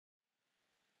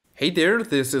Hey there,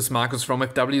 this is Marcus from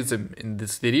FWsim. In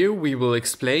this video we will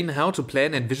explain how to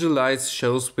plan and visualize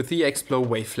shows with the Explo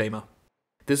Waveflamer.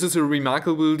 This is a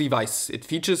remarkable device. It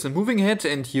features a moving head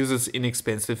and uses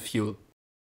inexpensive fuel.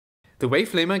 The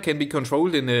Waveflamer can be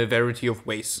controlled in a variety of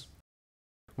ways.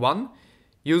 1.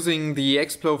 Using the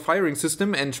Explo firing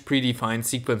system and predefined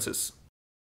sequences.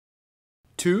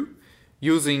 2.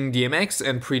 Using DMX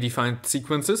and predefined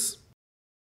sequences.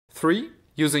 3.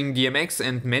 Using DMX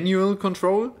and manual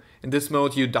control. In this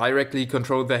mode you directly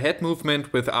control the head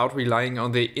movement without relying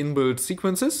on the inbuilt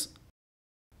sequences.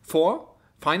 4.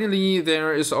 Finally,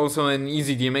 there is also an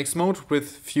easy DMX mode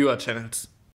with fewer channels.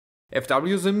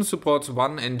 FWsim supports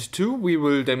 1 and 2, we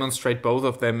will demonstrate both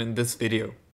of them in this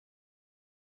video.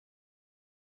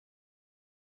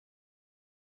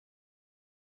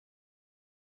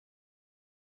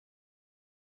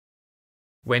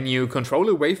 When you control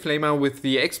a Waveflamer with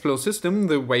the Explo system,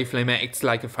 the Waveflamer acts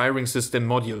like a firing system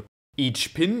module.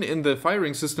 Each pin in the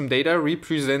firing system data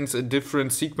represents a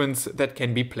different sequence that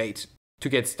can be played. To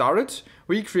get started,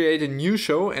 we create a new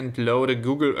show and load a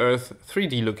Google Earth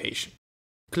 3D location.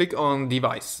 Click on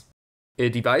Device. A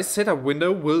device setup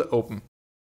window will open.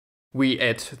 We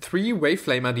add 3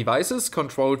 Waveflamer devices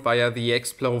controlled via the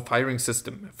Explo firing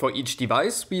system. For each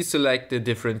device, we select a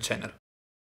different channel.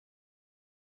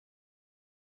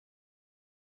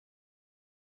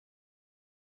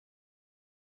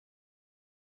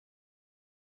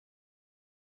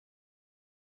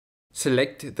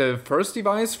 Select the first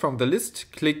device from the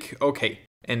list, click OK,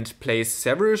 and place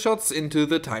several shots into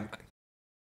the timeline.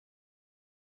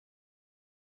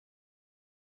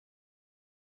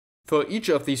 For each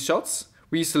of these shots,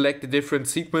 we select a different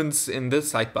sequence in the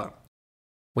sidebar.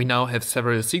 We now have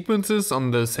several sequences on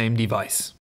the same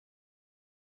device.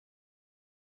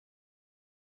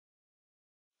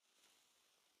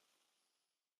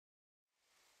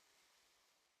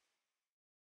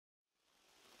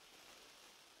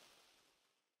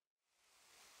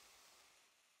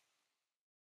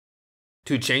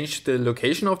 To change the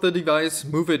location of the device,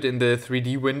 move it in the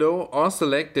 3D window or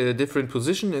select a different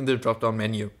position in the drop-down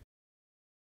menu.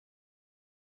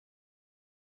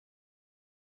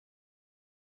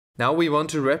 Now we want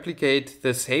to replicate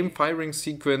the same firing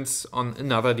sequence on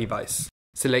another device.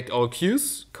 Select all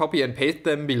cues, copy and paste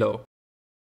them below.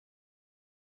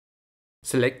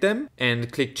 Select them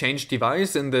and click Change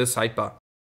Device in the sidebar.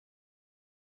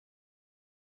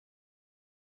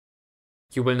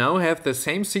 You will now have the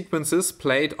same sequences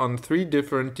played on 3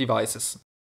 different devices.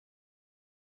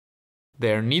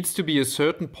 There needs to be a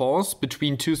certain pause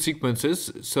between 2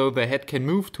 sequences so the head can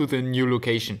move to the new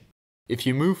location. If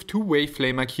you move 2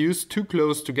 Waveflamer cues too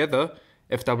close together,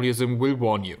 FWsim will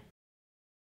warn you.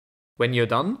 When you're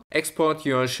done, export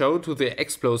your show to the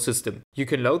Explo system. You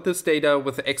can load this data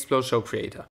with Explo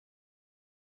ShowCreator.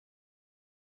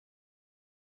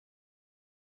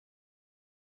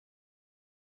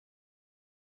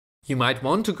 You might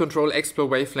want to control Explo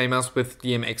Waveflamers with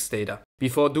DMX data.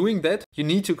 Before doing that, you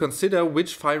need to consider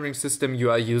which firing system you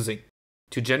are using.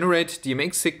 To generate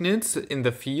DMX signals in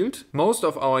the field, most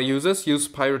of our users use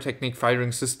pyrotechnic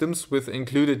firing systems with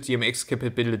included DMX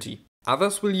capability.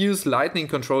 Others will use Lightning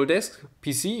Control Desk,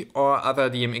 PC or other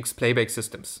DMX playback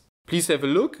systems. Please have a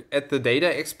look at the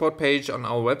data export page on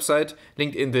our website,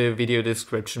 linked in the video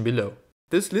description below.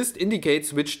 This list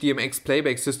indicates which DMX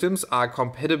playback systems are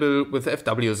compatible with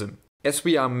FWsim. As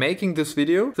we are making this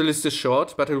video, the list is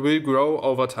short, but it will grow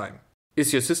over time.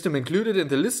 Is your system included in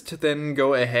the list? Then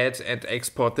go ahead and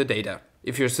export the data.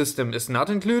 If your system is not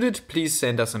included, please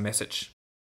send us a message.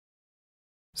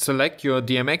 Select your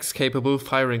DMX-capable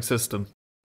firing system.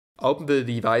 Open the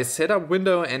device setup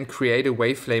window and create a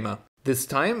Waveflamer. This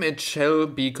time it shall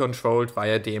be controlled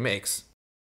via DMX.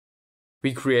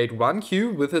 We create 1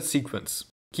 cue with a sequence.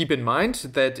 Keep in mind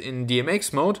that in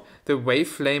DMX mode, the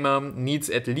Waveflamer needs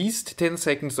at least 10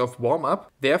 seconds of warm-up,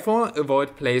 therefore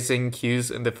avoid placing cues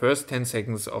in the first 10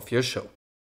 seconds of your show.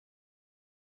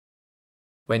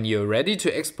 When you're ready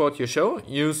to export your show,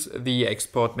 use the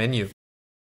export menu.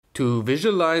 To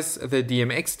visualize the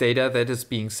DMX data that is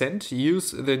being sent, use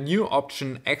the new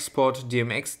option Export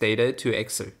DMX data to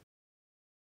Excel.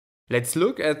 Let's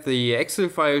look at the Excel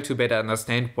file to better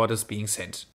understand what is being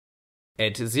sent.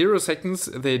 At 0 seconds,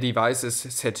 the device is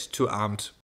set to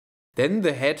armed. Then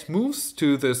the head moves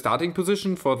to the starting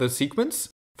position for the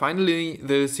sequence. Finally,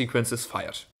 the sequence is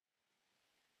fired.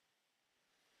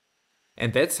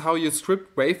 And that's how you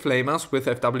script Waveflamers with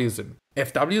FWsim.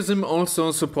 FWsim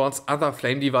also supports other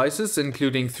flame devices,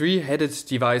 including 3-headed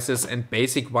devices and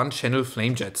basic 1-channel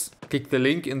flame jets. Click the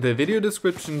link in the video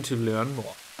description to learn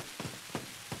more.